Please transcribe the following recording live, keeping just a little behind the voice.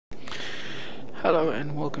Hello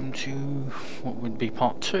and welcome to what would be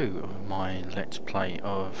part 2 of my Let's Play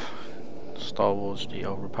of Star Wars The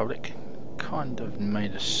Old Republic. Kind of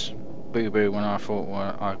made us boo-boo when I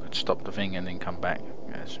thought I could stop the thing and then come back.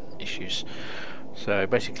 There's issues. So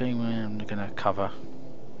basically we're going to cover,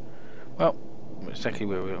 well, exactly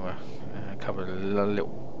where we were. Cover the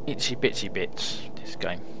little itsy bitsy bits of this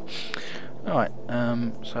game. Alright,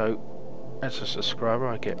 so as a subscriber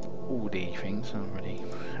I get all the things. I already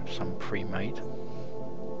have some pre-made.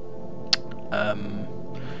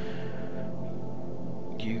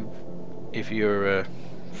 If you're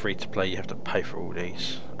free to play, you have to pay for all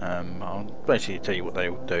these. I'll basically tell you what they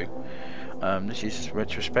all do. This is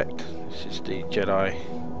retrospect. This is the Jedi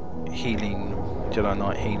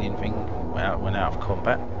Knight healing thing when out of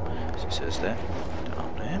combat, as it says there. Put it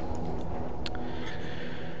up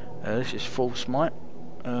there. This is full smite.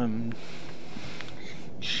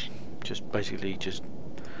 Just basically that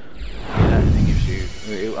thing gives you.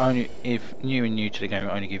 It only if new to the game, it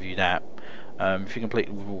will only give you that. If you complete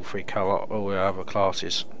with all three or other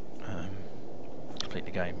classes, complete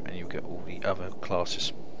the game, and you'll get all the other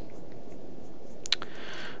classes.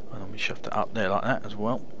 And then we shoved it up there like that as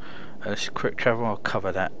well. This is quick travel. I'll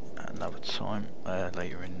cover that another time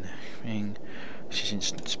later in the thing. This is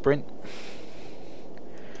instant sprint.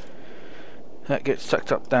 That gets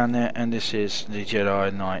tucked up down there, and this is the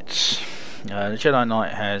Jedi Knights. The Jedi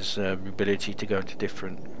Knight has the ability to go into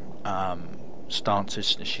different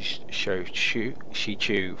stances. The Shi-Chu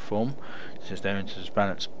form. It says there enters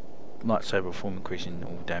balanced lightsaber form, increasing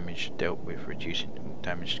all damage dealt with, reducing all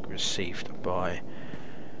damage received by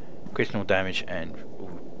increasing all damage and all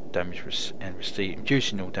damage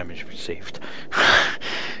reducing all damage received.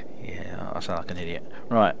 Yeah, I sound like an idiot.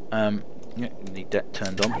 Right, yeah, need that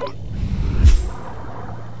turned on.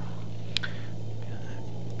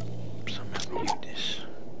 Somehow mute this.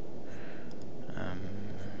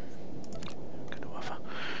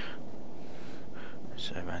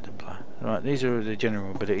 So random player. Right, these are the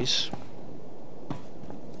general abilities.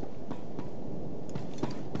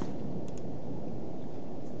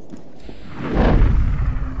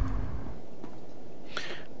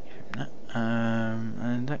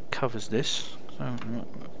 And that covers this. So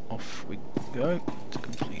off we go to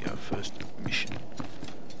complete our first mission.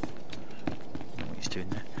 What he's doing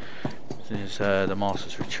there. This is the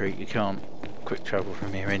Master's Retreat. You can't quick travel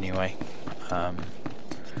from here anyway.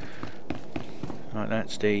 Right,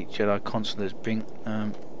 that's the Jedi Consular's Bing.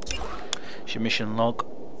 It's your mission log.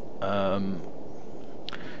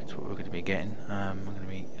 That's what we're going to be getting. I'm going to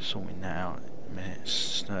be sorting that out in a minute.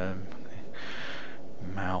 It's,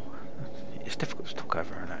 Mal. It's difficult to talk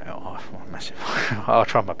over that. Oh, massive. I'll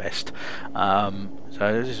try my best. So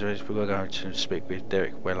this is where we're going to speak with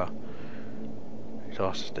Derek Weller. He's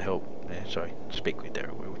asked us to help. Speak with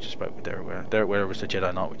Derek Weller. We just spoke with Derek Weller. Derek Weller was the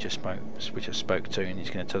Jedi Knight we just spoke to, and he's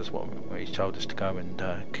going to tell us what he's told us to go and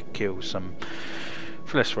kill some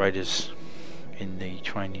Flesh Raiders in the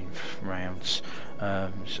training rounds.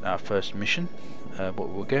 It's our first mission. What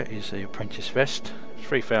we'll get is the Apprentice Vest,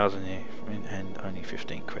 3,000 and only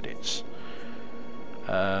 15 credits.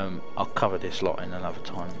 I'll cover this lot in another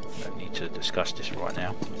time. I don't need to discuss this right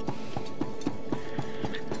now.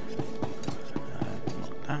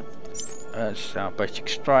 That's our basic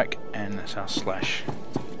strike, and that's our slash.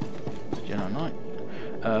 Jedi Knight.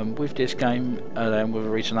 With this game, then with a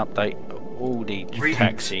recent update, all the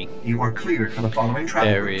taxi cleared for the following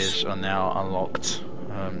areas are now unlocked,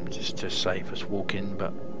 just to save us walking.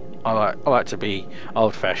 But I like to be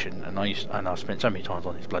old-fashioned, and I spent so many times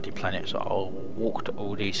on this bloody planet, so I'll walk to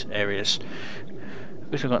all these areas.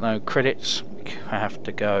 Because we've got no credits, we have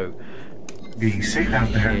to go be safe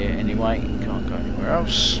out there. Here anyway. Can't go anywhere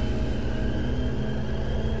else.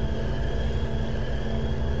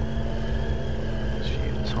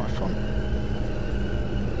 Tython.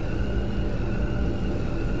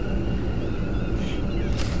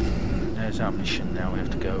 There's our mission. Now we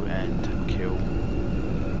have to go and kill.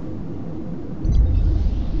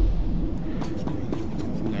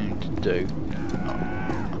 What we're going to do,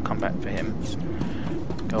 I'll come back for him.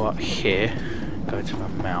 Go up here, go to the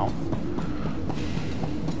Mal.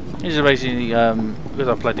 This is basically, because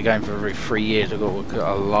I've played the game for 3 years, I've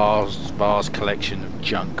got a large vast collection of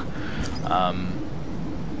junk.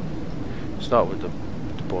 Start with the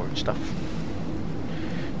boring stuff.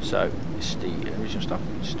 So it's the original stuff.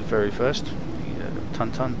 It's the very first, the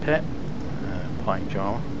Tython pet, Pine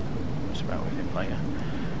Jar. It's about with him later.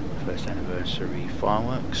 First anniversary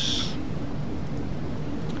fireworks.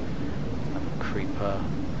 Another creeper.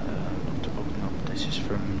 This is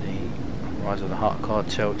from the Rise of the Heart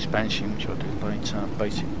Cartel expansion, which I'll do later.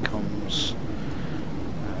 Basic comms.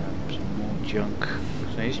 Some more junk.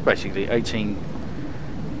 So it's basically 18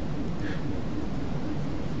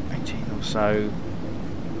 or so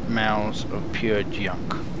miles of pure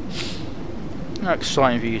junk. How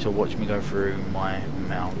exciting for you to watch me go through my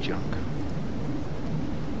mail junk.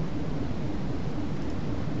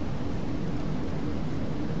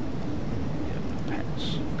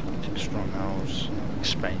 Pets, collected strongholds,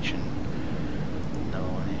 expansion, no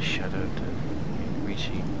one is shadowed,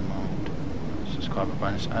 receipt mold, subscriber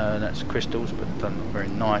bonus, that's crystals but doesn't look very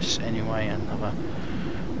nice anyway. Another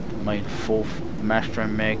made 4th master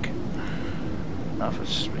and meg, another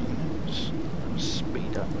speed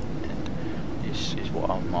up, and this is what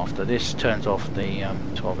I'm after. This turns off the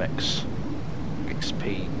 12x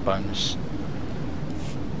XP bonus.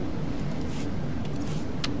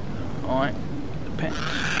 Alright, the pet.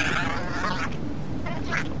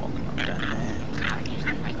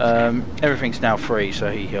 Everything's now free,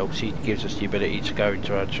 so he helps. He gives us the ability to go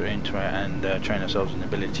into it and train ourselves in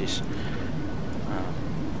abilities.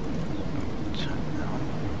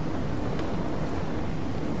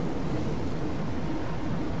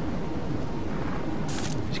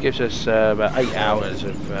 This gives us about 8 hours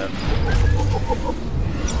of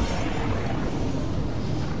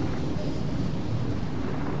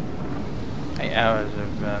 8 hours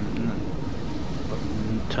of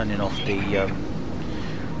turning off the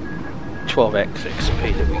 12x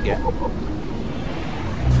XP that we get. We're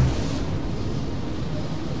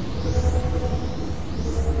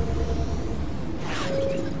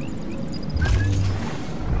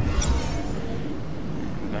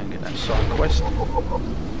going to get that side quest.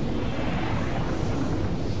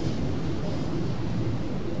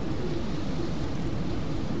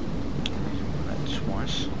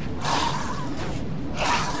 Twice.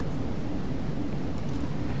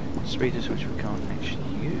 Speeders which we can't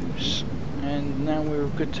actually use. And now we're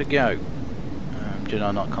good to go.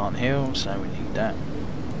 Jedi Knight can't heal, so we need that.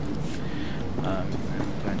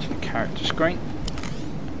 Going to the character screen.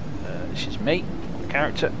 This is me,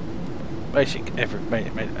 character. Basic,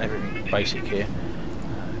 everything basic here.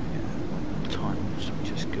 Titles we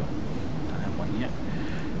just got. Don't have one yet.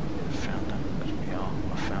 Founder, because we are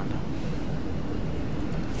a founder.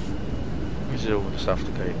 This is all the stuff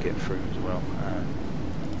to get through as well.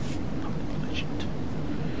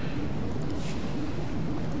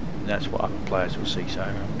 That's what other players will see. So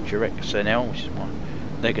Ju'Rek Senel, which is my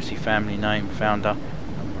legacy family name, founder,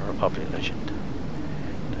 and we're a public legend.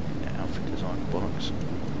 Don't need that outfit design bollocks.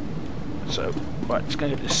 So right, let's go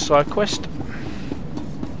get this side quest.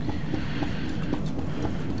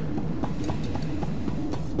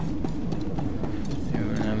 We're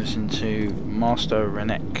going to listen to Master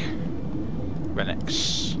Renek's.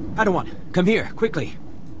 Padawan, come here, quickly.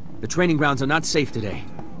 The training grounds are not safe today.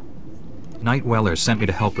 Night Weller sent me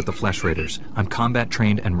to help with the Flesh Raiders. I'm combat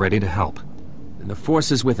trained and ready to help. And the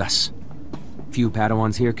Force is with us. Few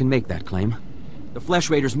Padawans here can make that claim. The Flesh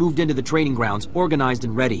Raiders moved into the training grounds, organized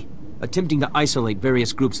and ready, attempting to isolate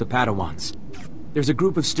various groups of Padawans. There's a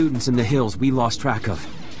group of students in the hills we lost track of.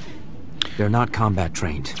 They're not combat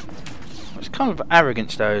trained. It's kind of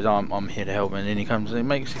arrogance though, as I'm here to help, and then he comes and it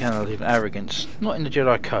makes it kind of arrogance. Not in the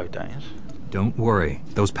Jedi Code, that is. Don't worry.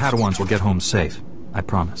 Those Padawans will get home safe. I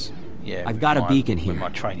promise. Yeah, I've got a beacon here.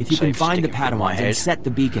 If you can find the Padawans and set the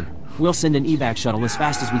beacon, we'll send an evac shuttle as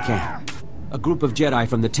fast as we can. A group of Jedi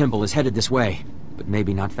from the temple is headed this way, but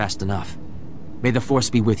maybe not fast enough. May the Force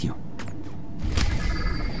be with you.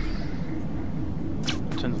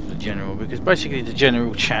 Turn off the general, because basically the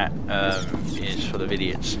general chat is for the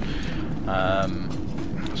idiots.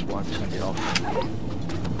 That's why I turned it off.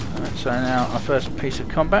 Alright, so now our first piece of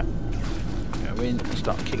combat. Go in and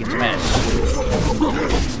start kicking some ass.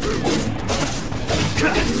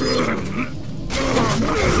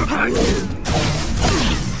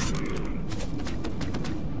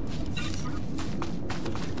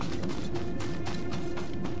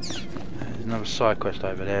 There's another side quest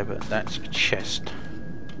over there, but that's a chest.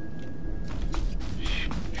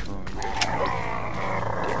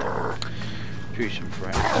 Drew some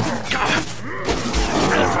friends.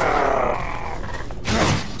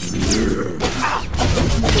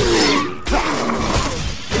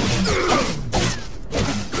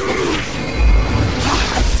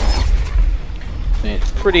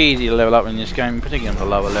 It's pretty easy to level up in this game, particularly on the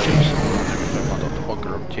lower levels.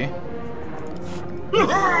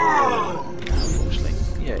 Unfortunately,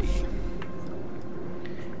 yay.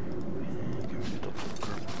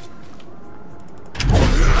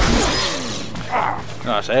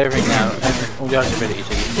 Right, so everything now, all the other abilities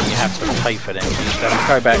you have to pay for them. So you just have to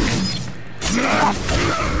go back.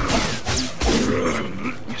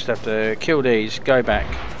 You just have to kill these, go back,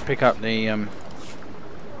 pick up the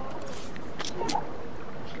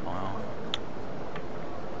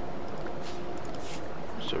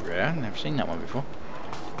area. I've never seen that one before.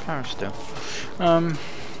 Carousel.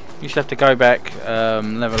 You just have to go back,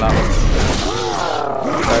 level up.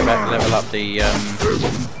 Go back, level up the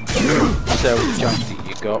cells junk that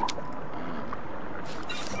you got.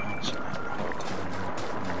 So in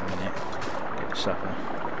a minute. Get this up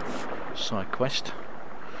a side quest.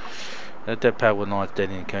 The dead Padawan lies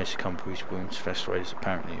dead in case of compromised wounds. Flesh raiders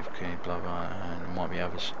apparently have killed blah blah, and there might be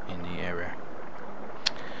others in the area.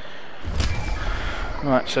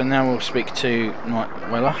 Right, so now we'll speak to Night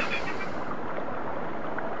Weller.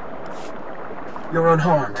 You're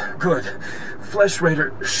unharmed. Good. Flesh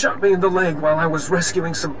Raider shot me in the leg while I was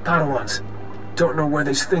rescuing some Padawans. Don't know where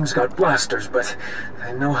these things got blasters, but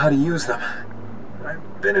I know how to use them.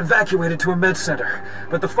 I've been evacuated to a med center,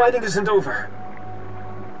 but the fighting isn't over.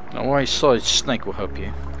 Don't worry, Solid Snake will help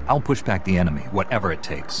you. I'll push back the enemy, whatever it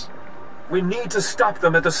takes. We need to stop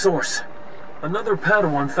them at the source. Another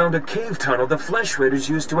Padawan found a cave tunnel the Flesh Raiders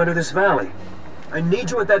used to enter this valley. I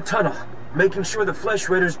need you at that tunnel, making sure the Flesh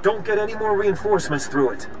Raiders don't get any more reinforcements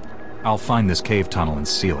through it. I'll find this cave tunnel and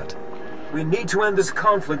seal it. We need to end this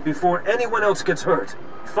conflict before anyone else gets hurt.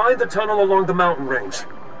 Find the tunnel along the mountain range.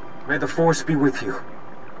 May the Force be with you.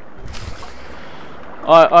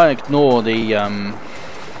 I ignore the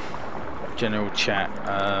general chat.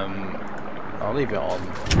 I'll leave it on.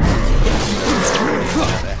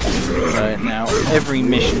 Now, every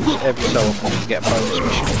mission, every so often you get a bonus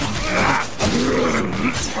mission.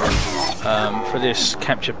 For this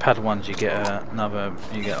capture Padawans, you get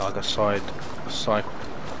you get like a side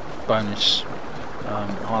bonus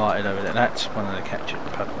highlighted over there. That's one of the captured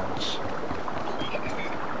Padawans.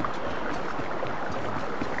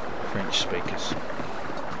 French speakers.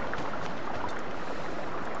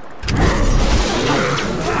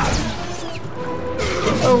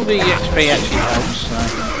 Oh, the XP actually helps.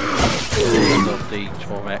 Of the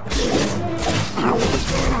 12x.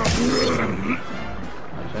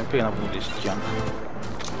 So I'm picking up all this junk.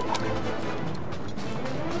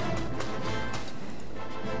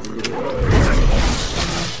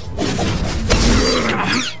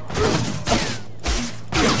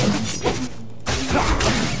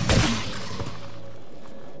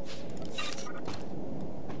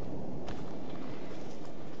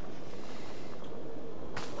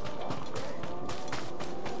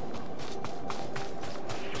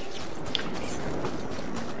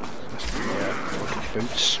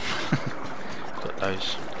 Boots. Got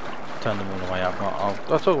those. Turn them all the way up.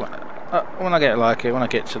 I'll talk about when I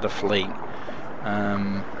get to the fleet.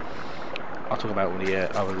 I'll talk about all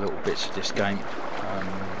the other little bits of this game.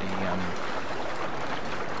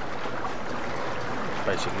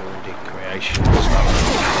 Basically all the creation stuff.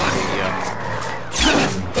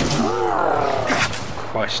 The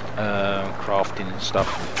quest crafting and stuff.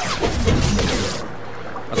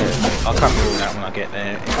 I'll cover all that when I get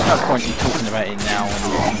there. There's no point in talking about it now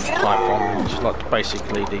on Tython, which is like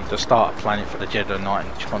basically the starter planet for the Jedi Knight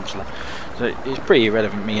and Chancellor. So it's pretty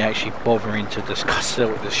irrelevant me actually bothering to discuss it,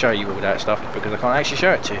 to show you all that stuff, because I can't actually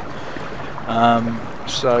show it to you.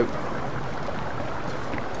 So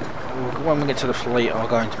when we get to the fleet, I'll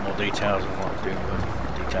go into more details and what I'm doing with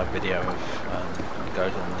a detailed video of what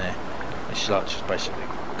goes on there. It's like just basically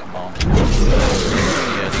command.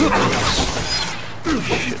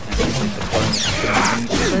 Shit,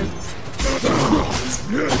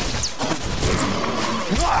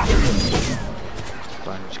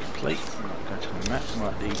 bonus complete. Right, go to the map.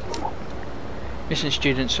 Right, the missing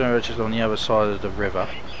students are just on the other side of the river.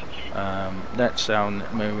 That's down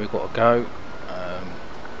where we've got to go.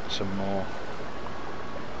 Some more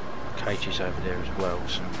cages over there as well,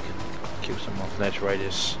 so we can kill some more Flesh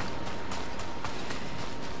Raiders.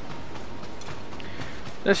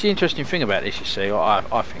 That's the interesting thing about this, you see,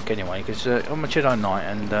 I think anyway, because I'm a Jedi Knight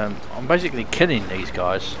and I'm basically killing these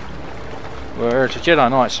guys. Whereas a Jedi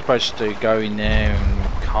Knight's supposed to go in there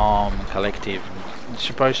and calm and collective. It's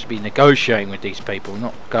supposed to be negotiating with these people,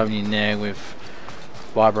 not going in there with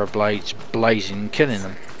vibro blades blazing and killing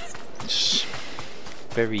them. It's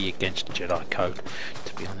very against the Jedi code,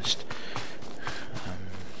 to be honest.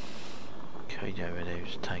 Cage over there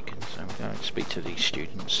is taken, so we're going to speak to these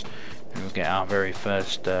students. And we'll get our very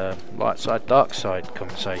first light side, dark side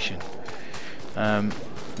conversation.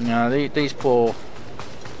 Now these poor.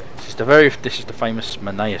 This is the famous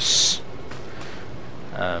Maneus.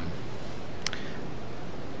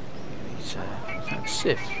 He's a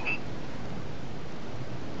Sith. I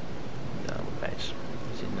don't know what that is.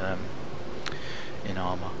 He's in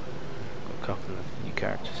armour. Got a couple of new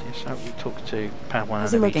characters here. So we talk to Padawan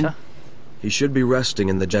Ju'Rek. He should be resting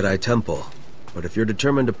in the Jedi Temple. But if you're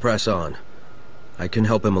determined to press on, I can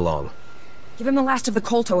help him along. Give him the last of the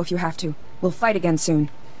Kolto if you have to. We'll fight again soon.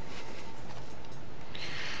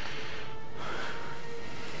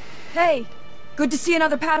 Hey! Good to see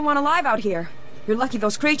another Padawan alive out here. You're lucky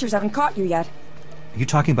those creatures haven't caught you yet. Are you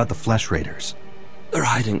talking about the Flesh Raiders? They're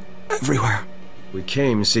hiding everywhere. We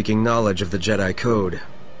came seeking knowledge of the Jedi Code.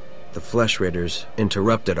 The Flesh Raiders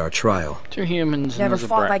interrupted our trial. 2 humans Never and a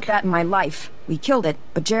fought Ju'Rek. like that in my life. We killed it,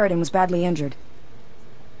 but Jeridan was badly injured.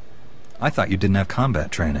 I thought you didn't have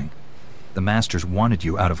combat training. The Masters wanted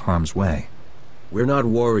you out of harm's way. We're not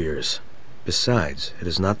warriors. Besides, it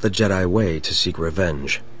is not the Jedi way to seek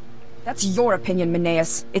revenge. That's your opinion,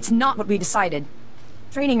 Meneus. It's not what we decided.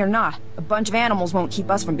 Training or not, a bunch of animals won't keep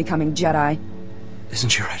us from becoming Jedi. Isn't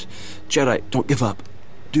she right? Jedi don't give up,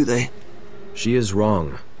 do they? She is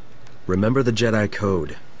wrong. Remember the Jedi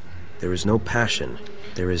Code. There is no passion.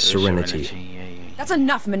 There is serenity. Yeah. That's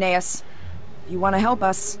enough, Meneus. If you want to help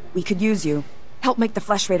us, we could use you. Help make the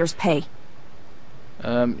Flesh Raiders pay.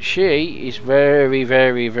 She is very,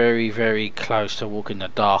 very, very, very close to walking the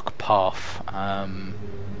dark path.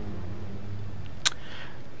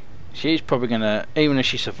 She's probably gonna, even if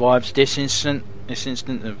she survives this instant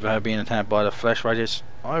of her being attacked by the Flesh Raiders,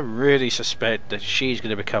 I really suspect that she's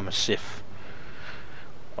gonna become a Sith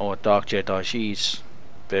or a Dark Jedi. She's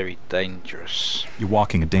very dangerous. You're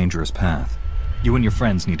walking a dangerous path. You and your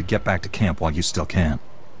friends need to get back to camp while you still can.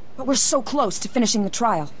 But we're so close to finishing the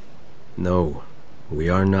trial. No, we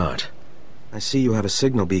are not. I see you have a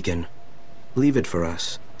signal beacon. Leave it for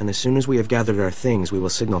us, and as soon as we have gathered our things, we will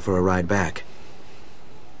signal for a ride back.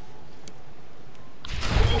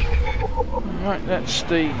 Right, that's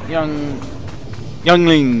the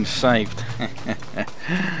younglings saved.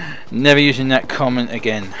 Never using that comment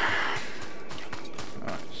again.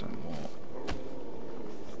 Right, some more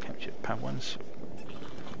captured Padawans.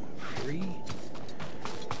 3.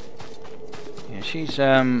 Yeah, she's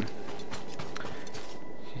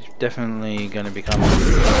definitely going to become a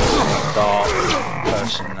dark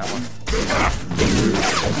person. That one.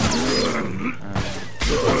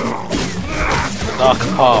 The dark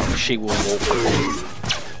path she will walk.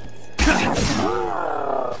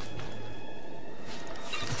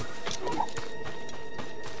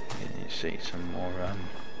 You see some more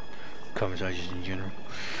conversations in general.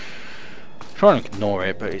 Trying to ignore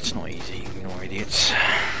it, but it's not easy. Ignore idiots.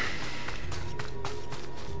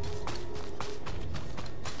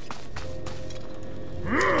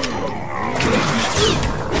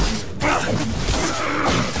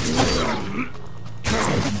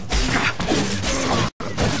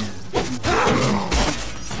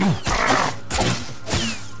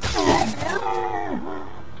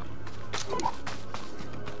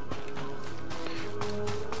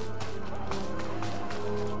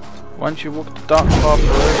 Once you walk the dark path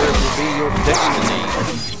forever, it will be your destiny.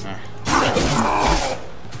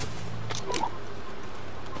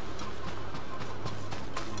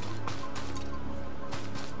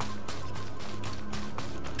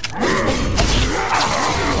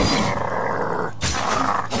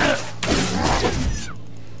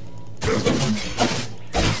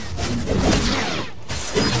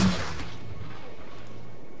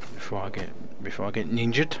 Before I get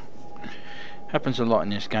ninjured. Happens a lot in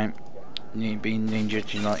this game. You being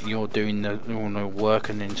ninjured, you're doing all the work,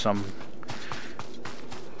 and then some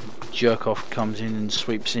jerk off comes in and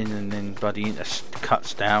sweeps in, and then bloody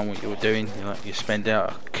cuts down what you're doing. You spend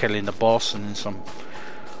out killing the boss, and then some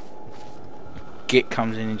git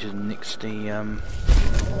comes in and just nicks the there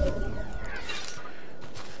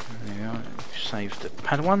we are. Saves the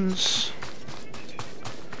Padawans.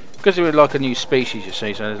 Because we're like a new species, you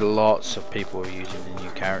see, so there's lots of people who are using the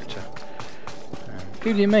new character,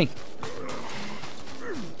 including me.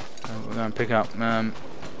 So we're going to pick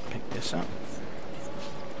this up.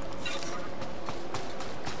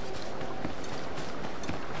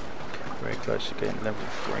 Very close to getting level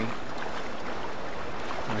 3.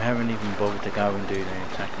 We haven't even bothered to go and do the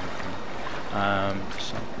attacking thing.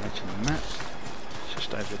 So mention the map. It's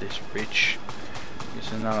just over this ridge.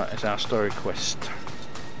 It's our story quest.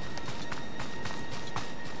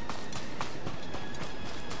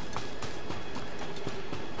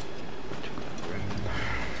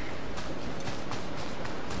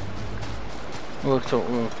 We'll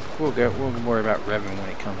worry about Arrving when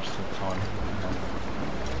it comes to the time.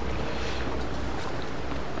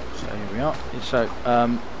 So here we are. So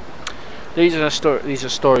these are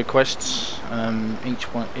story quests. Each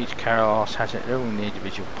class has their own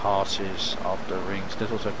individual passes after rings.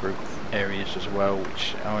 There's also group areas as well,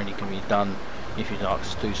 which only can be done if you'd like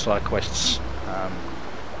to do side quests.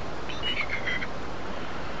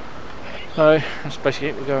 So that's basically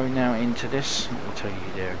it. We're going now into this. I'll tell you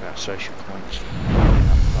there about social points,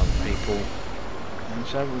 other people, and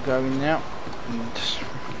so we're going now and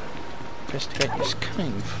investigate this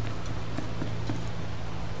cave.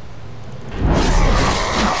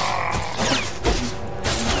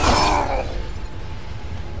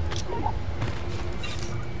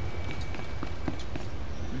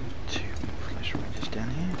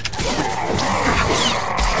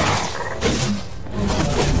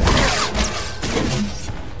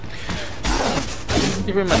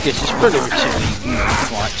 Even my guess is pretty relatively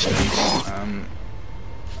light speeds.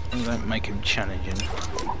 Don't make him challenging.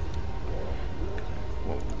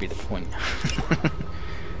 What would be the point?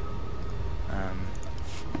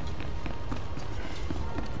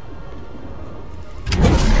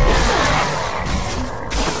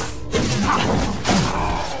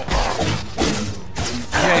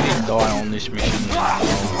 I didn't die on this mission.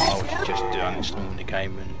 I was just uninstalling the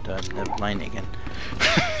game and never playing it again.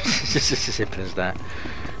 It's just as simple as that.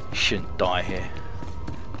 You shouldn't die here.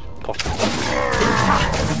 It's possible.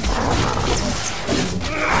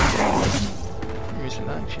 There isn't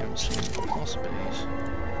actually, I haven't seen the possibilities.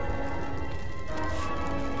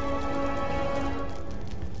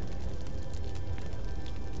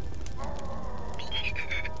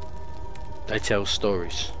 They tell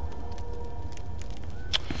stories.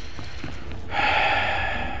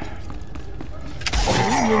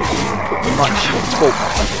 Put much talk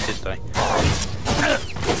behind it, did they?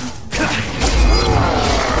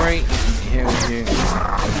 Great, here we go.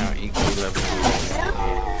 Now equal level.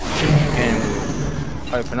 Again,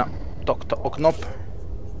 we'll open up Dr. Ognob.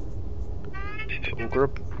 Here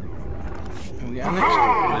we go, next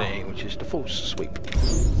ability, which is the Force Sweep.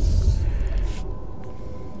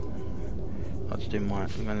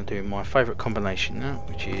 I'm going to do my favourite combination now,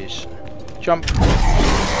 which is jump,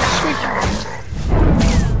 sweep.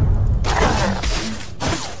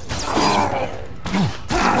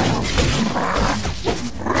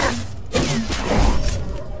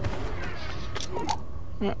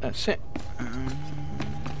 Right, that's it.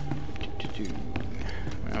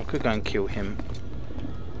 I could go and kill him.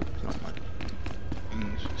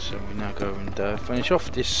 So we now go and finish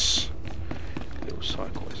off this little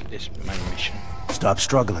cycle, this main mission. Stop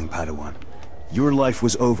struggling, Padawan. Your life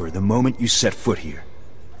was over the moment you set foot here.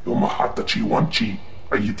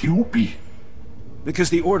 Because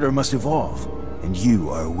the Order must evolve, and you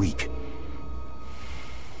are weak.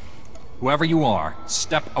 Whoever you are,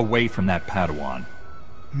 step away from that Padawan.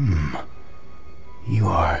 You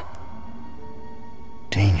are...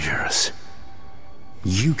 dangerous.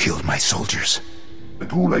 You killed my soldiers.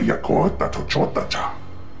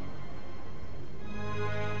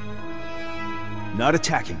 Not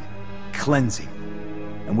attacking, cleansing.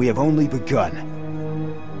 And we have only begun.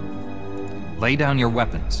 Lay down your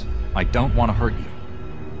weapons. I don't want to hurt you.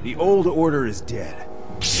 The old order is dead.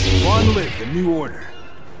 Long live the new order.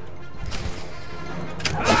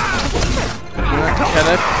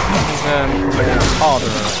 Caleb is harder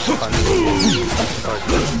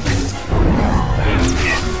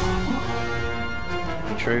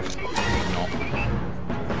in truth, not.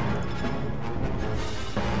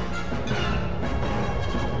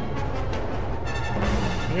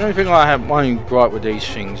 The only thing I have one gripe with these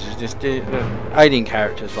things is just the alien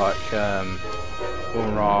characters like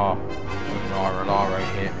Ulra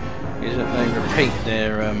here, is that they repeat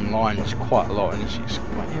their lines quite a lot and it's just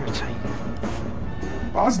quite irritating.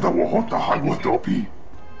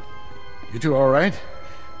 You two alright?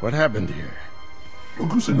 What happened here?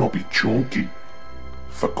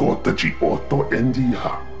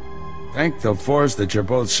 Thank the Force that you're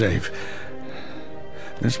both safe.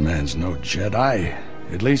 This man's no Jedi.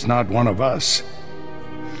 At least not one of us.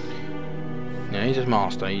 Yeah, he's a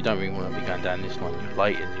master. You don't really want to be going down this line. You're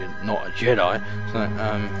late and you're not a Jedi. So,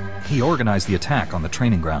 He organized the attack on the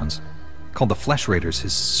training grounds. Called the Flesh Raiders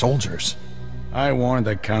his soldiers. I warned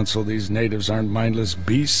the Council these natives aren't mindless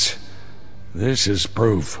beasts. This is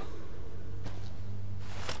proof.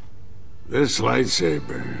 This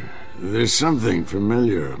lightsaber, there's something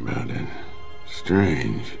familiar about it.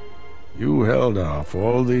 Strange. You held off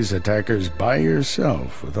all these attackers by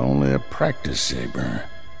yourself with only a practice saber.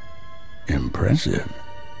 Impressive.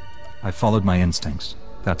 I followed my instincts,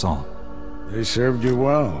 that's all. They served you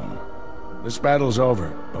well. This battle's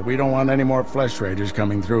over, but we don't want any more Flesh Raiders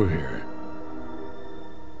coming through here.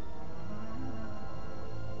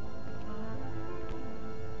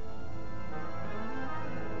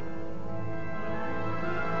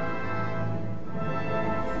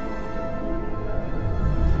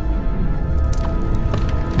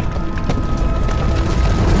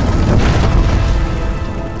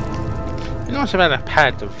 Nice about a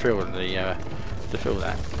pad to fill that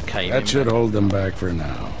cave. That should hold them back for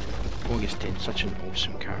now. Augustine's such an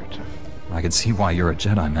awesome character. I can see why you're a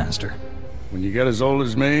Jedi Master. When you get as old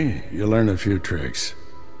as me, you learn a few tricks.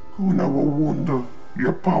 Not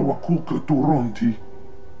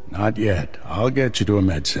yet. I'll get you to a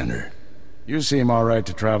med center. You seem all right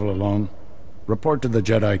to travel alone. Report to the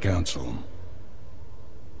Jedi Council.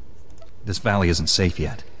 This valley isn't safe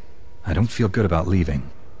yet. I don't feel good about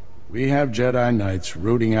leaving. We have Jedi Knights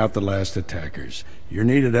rooting out the last attackers. You're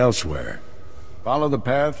needed elsewhere. Follow the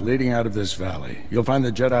path leading out of this valley. You'll find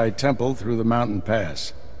the Jedi Temple through the mountain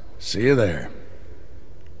pass. See you there.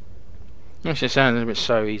 Actually, it sounds a bit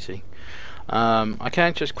so easy. I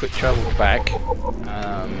can just quick travel back to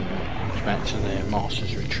the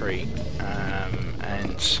Master's Retreat,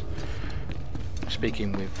 and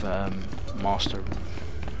speaking with Master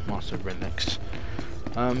Relics.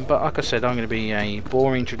 But like I said, I'm going to be a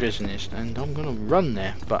boring traditionalist, and I'm going to run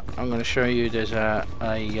there. But I'm going to show you there's a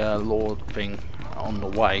lore thing on the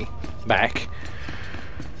way back,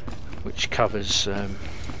 which covers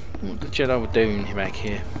what the Jedi were doing back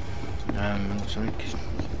here. So it gives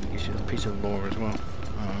you a piece of lore as well.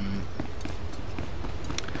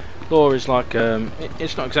 Lore is like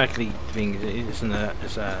it's not exactly thing. It isn't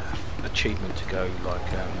it's a achievement to go like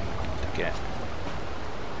to get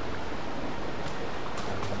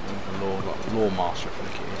the lore master. I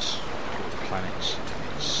think it is for the planets.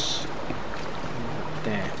 It's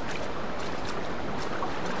there.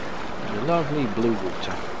 The lovely blue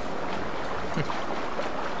water.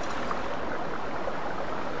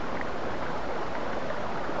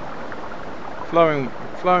 Flowing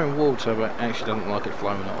water, but actually doesn't like it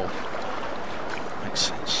flowing at all. Makes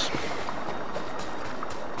sense. So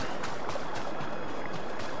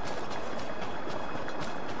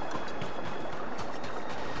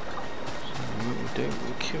what we'll do,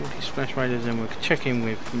 we'll kill these Flesh Raiders, and we'll check in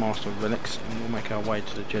with Master Relics, and we'll make our way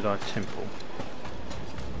to the Jedi Temple.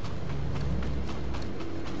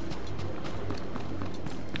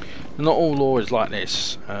 Not all lore is like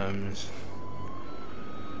this.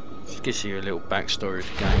 Gives you a little backstory of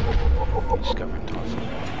the game. Discovering Tython.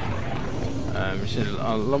 It's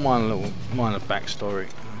a minor backstory.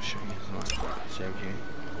 I'll show you. Like, shows you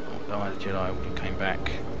why the Jedi would have came back,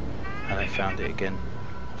 how they found it again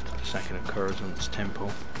after the sacking of Coruscant's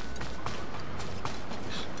temple.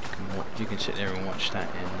 You can sit there and watch that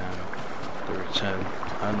in the Return.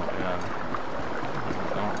 I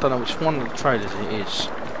don't know which one of the trailers it is.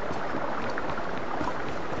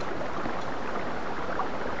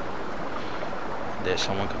 There's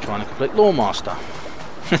someone trying to complete Lore Master.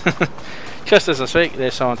 Just as I speak,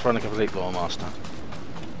 there's someone trying to complete Lore Master.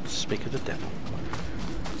 Speak of the devil.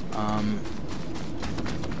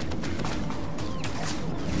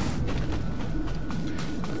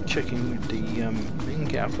 Checking with the we can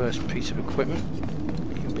get our first piece of equipment.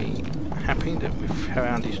 You'll be happy that we've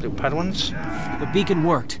found these little Padawans. The beacon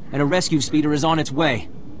worked, and a rescue speeder is on its way.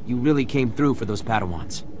 You really came through for those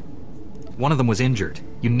Padawans. One of them was injured.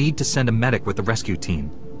 You need to send a medic with the rescue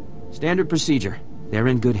team. Standard procedure. They're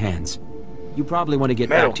in good hands. You probably want to get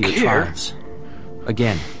back to your tribes.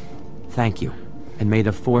 Again, thank you, and may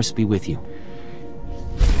the Force be with you.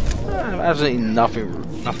 Absolutely nothing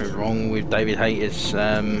wrong with David Hayter's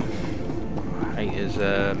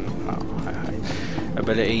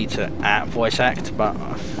ability to voice act, but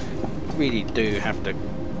I really do have to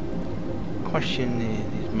question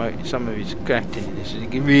some of his acting in this.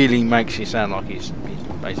 It really makes you sound like he's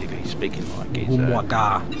basically speaking like he's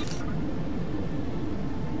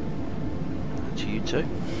to you too.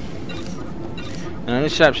 And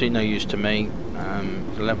this is absolutely no use to me.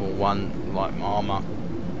 Level 1 light armor,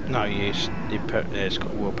 no use. There's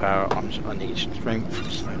got willpower. I need strength,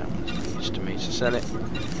 so that one's no use to me to sell it.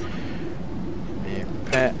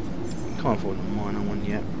 Repair. Can't afford a minor one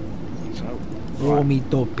yet. So right,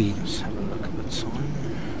 let's have a look at the time.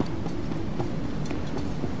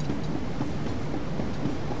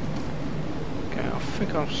 I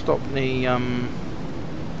think I'll stop the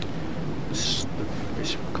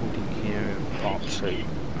this recording here, part 2, and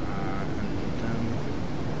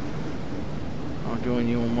I'll join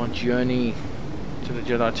you on my journey to the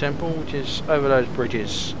Jedi Temple, which is over those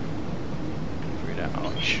bridges through that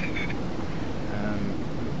arch.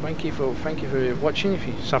 Thank you for watching. If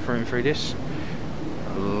you're suffering through this,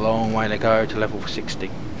 a long way to go to level 60.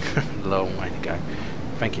 Long way to go.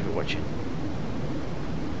 Thank you for watching.